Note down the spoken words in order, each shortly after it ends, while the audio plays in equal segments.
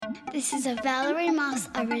This is a Valerie Moss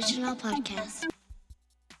original podcast.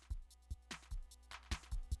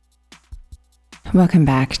 Welcome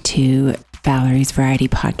back to Valerie's Variety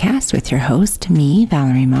Podcast with your host, me,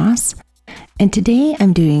 Valerie Moss. And today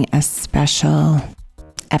I'm doing a special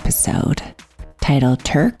episode titled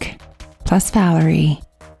Turk plus Valerie,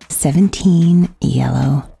 17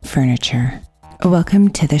 Yellow Furniture. Welcome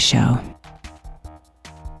to the show.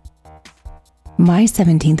 My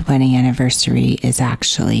 17th wedding anniversary is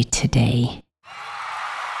actually today.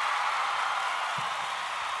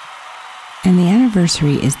 And the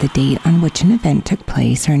anniversary is the date on which an event took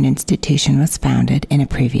place or an institution was founded in a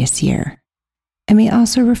previous year, and may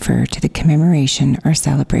also refer to the commemoration or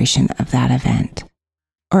celebration of that event,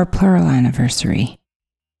 or a plural anniversary.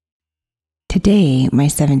 Today, my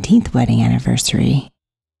 17th wedding anniversary,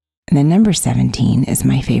 and the number 17 is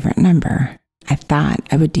my favorite number. I thought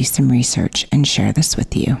I would do some research and share this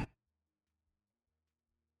with you.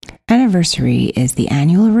 Anniversary is the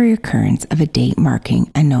annual reoccurrence of a date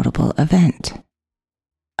marking a notable event.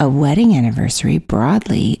 A wedding anniversary,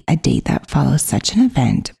 broadly, a date that follows such an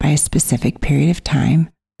event by a specific period of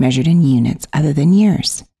time measured in units other than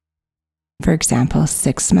years. For example,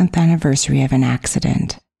 6-month anniversary of an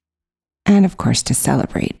accident, and of course to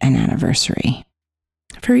celebrate an anniversary.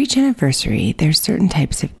 For each anniversary, there's certain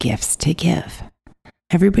types of gifts to give.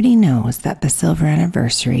 Everybody knows that the silver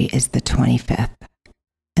anniversary is the 25th,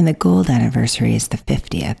 and the gold anniversary is the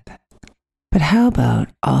 50th. But how about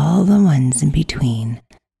all the ones in between?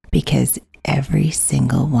 Because every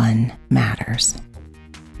single one matters.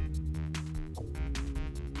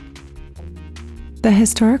 The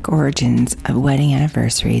historic origins of wedding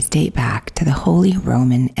anniversaries date back to the Holy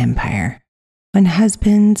Roman Empire, when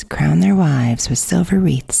husbands crowned their wives with silver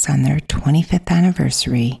wreaths on their 25th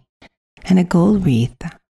anniversary and a gold wreath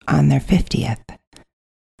on their 50th.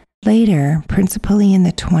 Later, principally in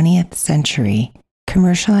the 20th century,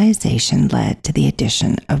 commercialization led to the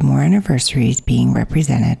addition of more anniversaries being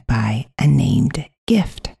represented by a named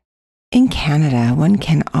gift. In Canada, one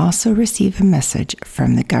can also receive a message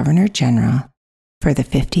from the Governor General for the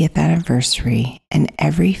 50th anniversary and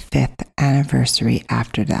every 5th anniversary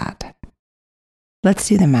after that. Let's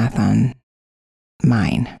do the math on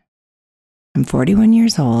mine. I'm 41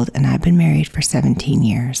 years old and I've been married for 17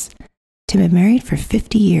 years. To be married for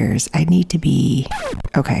 50 years, I'd need to be...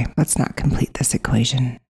 Okay, let's not complete this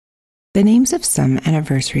equation. The names of some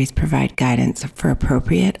anniversaries provide guidance for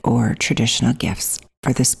appropriate or traditional gifts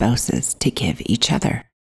for the spouses to give each other.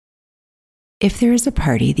 If there is a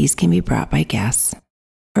party, these can be brought by guests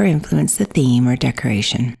or influence the theme or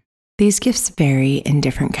decoration. These gifts vary in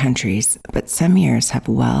different countries, but some years have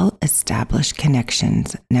well-established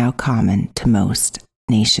connections now common to most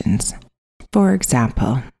nations. For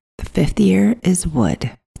example, the 5th year is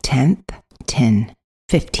wood, 10th, tin,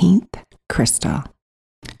 15th, crystal,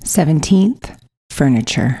 17th,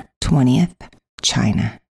 furniture, 20th,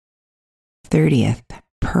 china, 30th,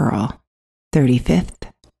 pearl,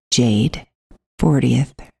 35th, jade,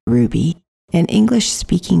 40th, ruby. In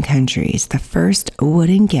English-speaking countries, the first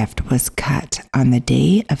wooden gift was cut on the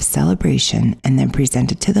day of celebration and then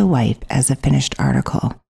presented to the wife as a finished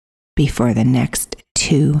article before the next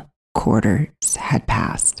 2 quarters had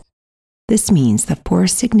passed. This means the 4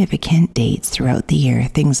 significant dates throughout the year,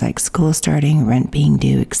 things like school starting, rent being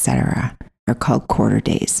due, etc., are called quarter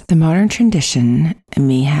days. The modern tradition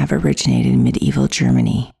may have originated in medieval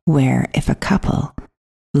Germany, where if a couple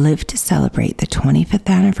lived to celebrate the 25th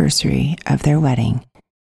anniversary of their wedding,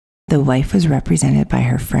 the wife was represented by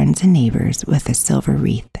her friends and neighbors with a silver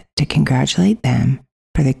wreath to congratulate them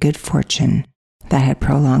for the good fortune that had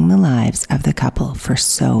prolonged the lives of the couple for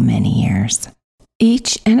so many years.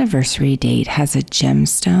 Each anniversary date has a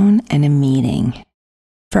gemstone and a meaning.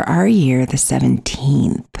 For our year, the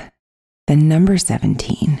 17th, the number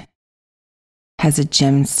 17, has a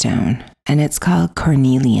gemstone, and it's called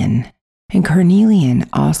cornelian. And cornelian,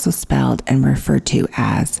 also spelled and referred to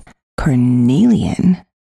as carnelian,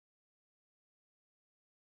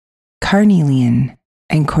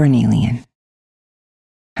 and cornelian,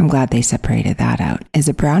 I'm glad they separated that out, is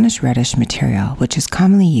a brownish reddish material which is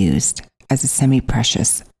commonly used as a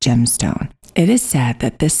semi-precious gemstone. It is said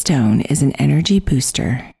that this stone is an energy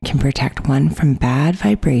booster, can protect one from bad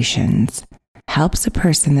vibrations, helps a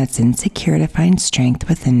person that's insecure to find strength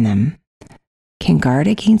within them, can guard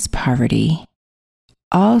against poverty,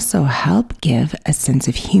 also help give a sense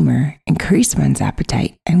of humor, increase one's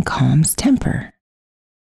appetite, and calms temper.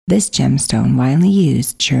 This gemstone widely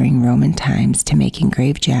used during Roman times to make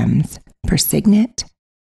engraved gems for signet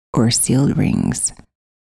or sealed rings.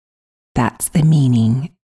 That's the meaning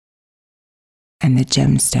and the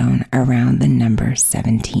gemstone around the number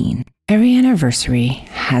 17. Every anniversary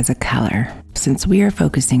has a color. Since we are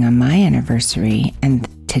focusing on my anniversary and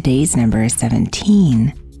today's number is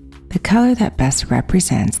 17, the color that best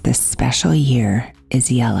represents this special year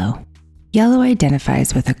is yellow. Yellow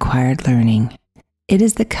identifies with acquired learning. It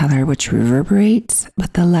is the color which reverberates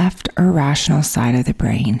with the left or rational side of the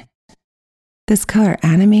brain. This color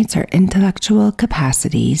animates our intellectual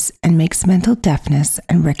capacities and makes mental deafness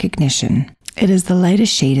and recognition. It is the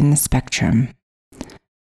lightest shade in the spectrum.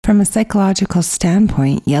 From a psychological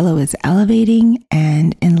standpoint, yellow is elevating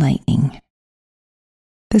and enlightening.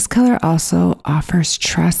 This color also offers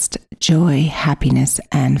trust, joy, happiness,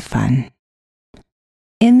 and fun.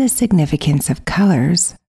 In the significance of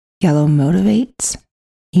colors, yellow motivates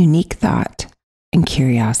unique thought and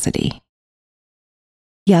curiosity.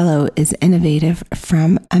 Yellow is innovative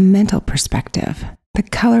from a mental perspective, the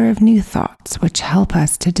color of new thoughts which help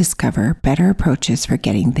us to discover better approaches for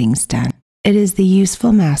getting things done. It is the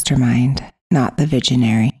useful mastermind, not the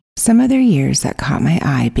visionary. Some other years that caught my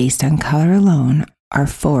eye based on color alone are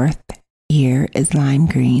 4th year is lime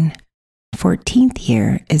green, 14th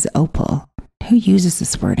year is opal. Who uses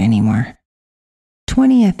this word anymore?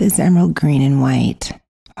 20th is emerald green and white.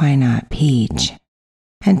 Why not peach?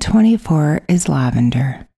 And 24 is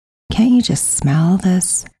lavender. Can't you just smell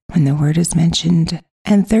this when the word is mentioned?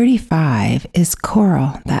 And 35 is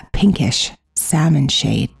coral, that pinkish salmon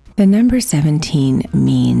shade. The number 17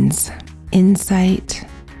 means insight,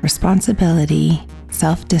 responsibility,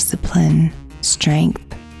 self-discipline,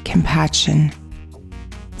 strength, compassion,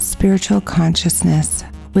 spiritual consciousness,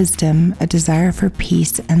 wisdom, a desire for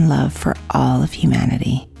peace and love for all of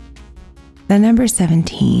humanity. The number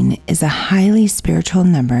 17 is a highly spiritual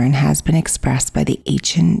number and has been expressed by the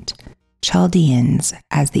ancient Chaldeans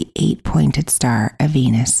as the 8-pointed star of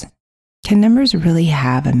Venus. Can numbers really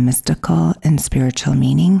have a mystical and spiritual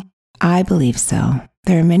meaning? I believe so.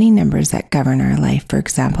 There are many numbers that govern our life. For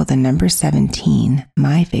example, the number 17,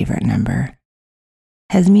 my favorite number,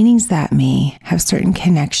 has meanings that may have certain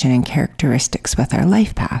connection and characteristics with our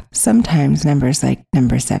life path. Sometimes numbers like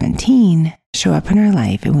number 17 show up in our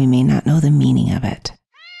life and we may not know the meaning of it.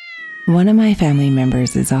 One of my family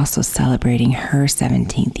members is also celebrating her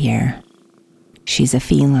 17th year. She's a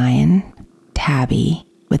feline, Tabby,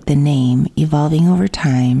 with the name evolving over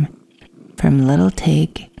time from Little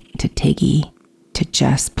Tig to Tiggy to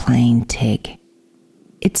just plain Tig.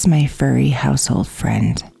 It's my furry household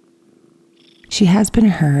friend. She has been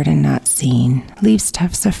heard and not seen, leaves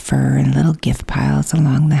tufts of fur and little gift piles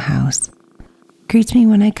along the house, greets me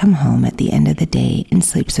when I come home at the end of the day and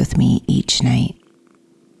sleeps with me each night.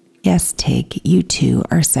 Yes, Tig, you too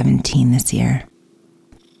are 17 this year.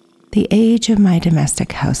 The age of my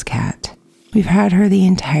domestic house cat. We've had her the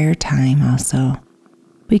entire time also.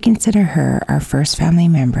 We consider her our first family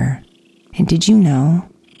member. And did you know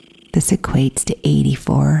this equates to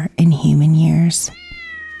 84 in human years?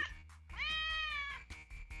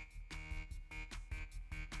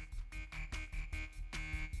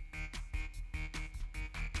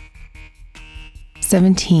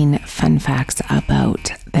 "17 fun facts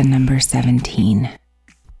about the number 17.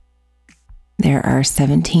 There are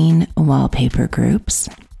 17 wallpaper groups.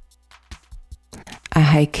 A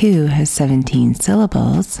haiku has 17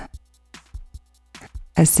 syllables.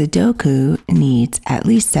 A Sudoku needs at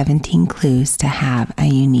least 17 clues to have a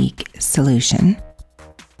unique solution.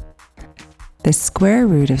 The square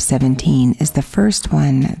root of 17 is the first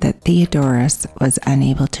one that Theodorus was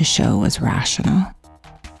unable to show was rational.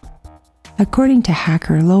 According to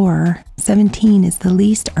hacker lore, 17 is the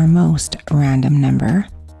least or most random number.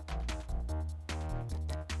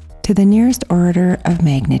 To the nearest order of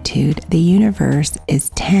magnitude, the universe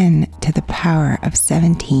is 10 to the power of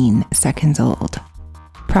 17 seconds old,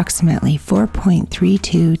 approximately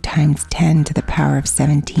 4.32 times 10 to the power of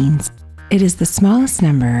 17. It is the smallest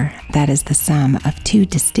number that is the sum of two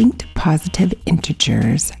distinct positive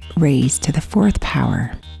integers raised to the fourth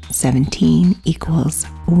power. 17 equals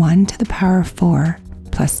 1 to the power of 4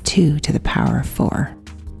 plus 2 to the power of 4.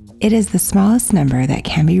 It is the smallest number that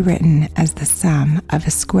can be written as the sum of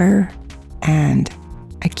a square and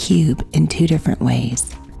a cube in two different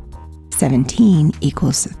ways. 17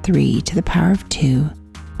 equals 3 to the power of 2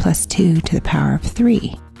 plus 2 to the power of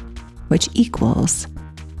 3, which equals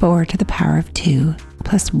 4 to the power of 2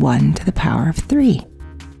 plus 1 to the power of 3.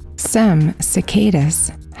 Some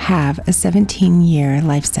cicadas have a 17-year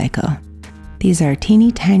life cycle. These are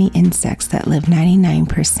teeny tiny insects that live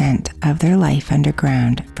 99% of their life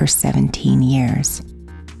underground for 17 years,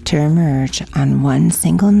 to emerge on one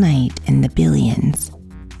single night in the billions,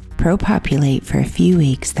 propopulate for a few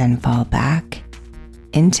weeks, then fall back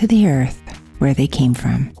into the earth where they came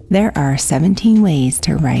from. There are 17 ways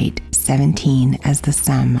to write 17 as the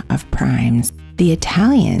sum of primes. The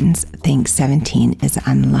Italians think 17 is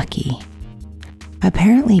unlucky,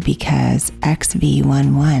 apparently because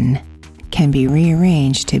XV11 can be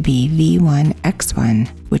rearranged to be V1X1,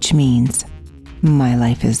 which means my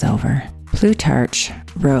life is over. Plutarch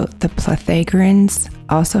wrote the Pythagoreans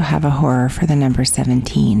also have a horror for the number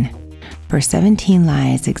 17, for 17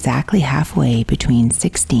 lies exactly halfway between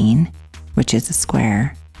 16, which is a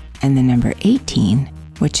square, and the number 18,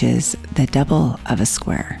 which is the double of a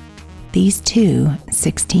square. These two,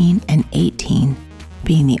 16 and 18,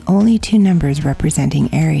 being the only two numbers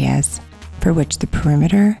representing areas for which the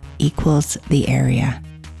perimeter equals the area.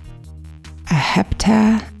 A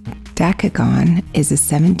heptadecagon is a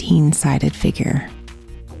 17-sided figure.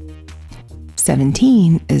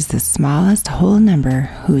 17 is the smallest whole number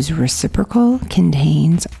whose reciprocal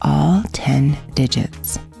contains all 10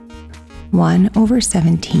 digits.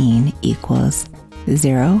 1/17 equals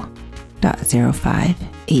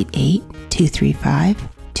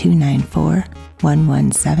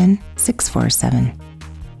 0.0588235294117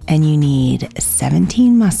 and you need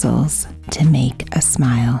 17 muscles to make a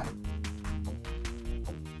smile.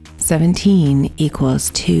 17 equals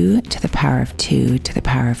 2 to the power of 2 to the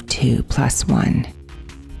power of 2 plus 1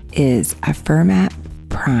 is a Fermat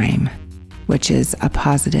prime, which is a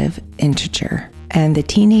positive integer. And the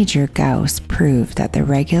teenager Gauss proved that the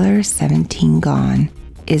regular 17-gon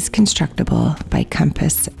is constructible by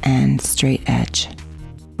compass and straight edge,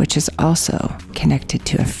 which is also connected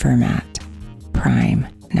to a Fermat prime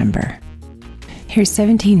number. Here's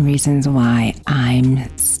 17 reasons why I'm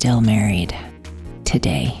still married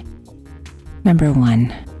today. Number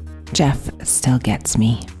 1, Jeff still gets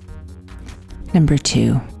me. Number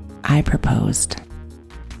 2, I proposed.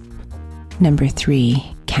 Number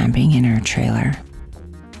 3, camping in our trailer.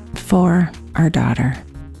 4, our daughter.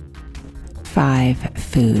 5,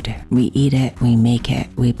 food. We eat it, we make it,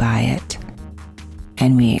 we buy it,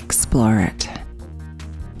 and we explore it.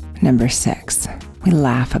 Number 6, we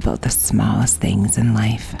laugh about the smallest things in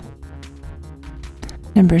life.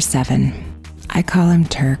 Number 7, I call him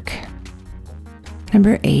Turk.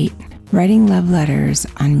 Number 8, writing love letters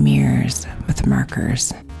on mirrors with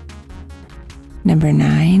markers. Number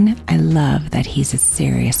 9, I love that he's a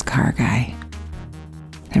serious car guy.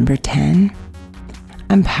 Number 10,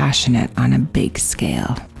 I'm passionate on a big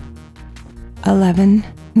scale. 11,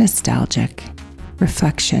 nostalgic,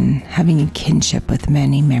 reflection, having a kinship with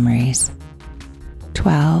many memories.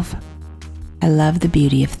 12, I love the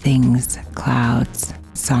beauty of things, clouds,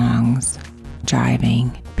 songs,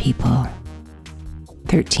 driving, people.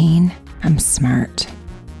 13, I'm smart.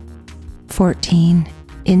 14,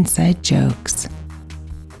 inside jokes.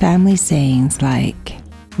 Family sayings like,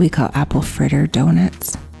 we call apple fritter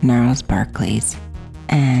donuts Gnarls Barclays,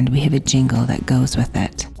 and we have a jingle that goes with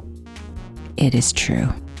it. It is true.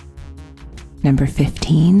 Number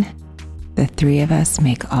 15, the three of us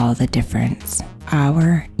make all the difference.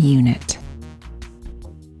 Our unit.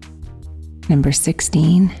 Number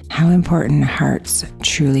 16, how important hearts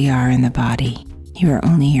truly are in the body. You are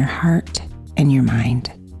only your heart and your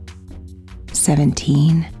mind.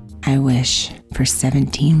 17, I wish for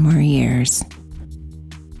 17 more years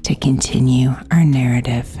to continue our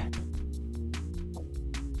narrative.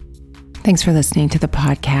 Thanks for listening to the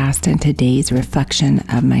podcast and today's reflection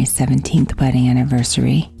of my 17th wedding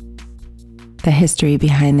anniversary. The history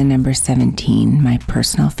behind the number 17, my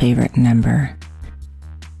personal favorite number,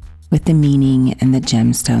 with the meaning and the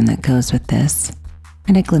gemstone that goes with this,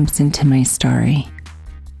 and a glimpse into my story.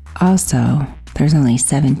 Also, there's only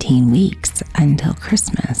 17 weeks until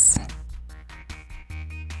Christmas.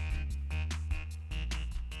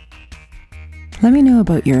 Let me know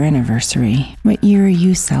about your anniversary. What year are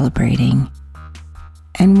you celebrating?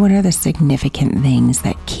 And what are the significant things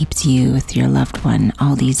that keeps you with your loved one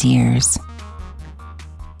all these years?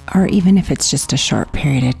 Or even if it's just a short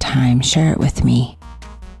period of time, share it with me.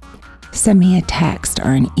 Send me a text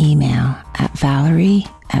or an email at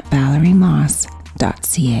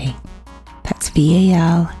valerie@valeriemoss.ca. That's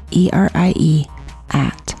VALERIE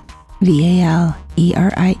at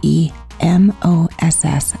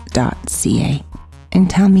VALERIEMOSS.ca. And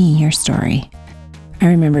tell me your story. I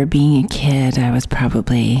remember being a kid, I was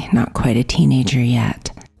probably not quite a teenager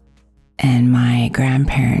yet, and my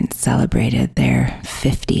grandparents celebrated their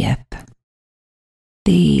 50th.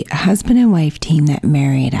 The husband and wife team that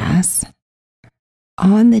married us,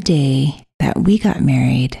 on the day that we got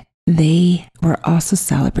married, they were also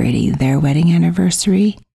celebrating their wedding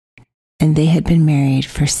anniversary, and they had been married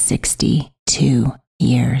for 62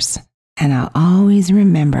 years. And I'll always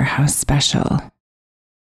remember how special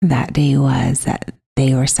that day was that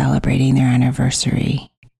they were celebrating their anniversary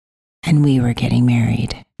and we were getting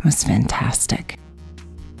married. It was fantastic.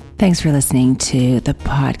 Thanks for listening to the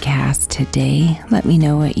podcast today. Let me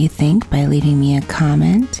know what you think by leaving me a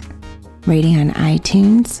comment, rating on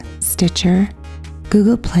iTunes, Stitcher,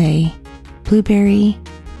 Google Play, Blueberry,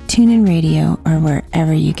 TuneIn Radio, or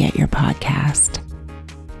wherever you get your podcast.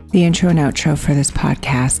 The intro and outro for this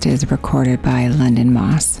podcast is recorded by London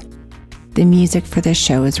Moss. The music for this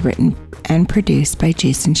show is written and produced by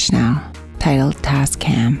Jason Schnell, titled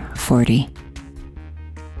Tascam 40.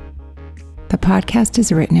 The podcast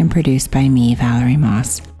is written and produced by me, Valerie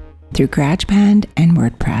Moss, through GarageBand and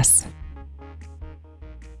WordPress.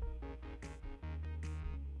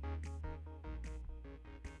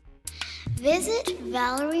 Visit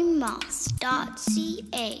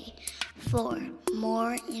valeriemoss.ca for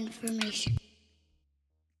more information.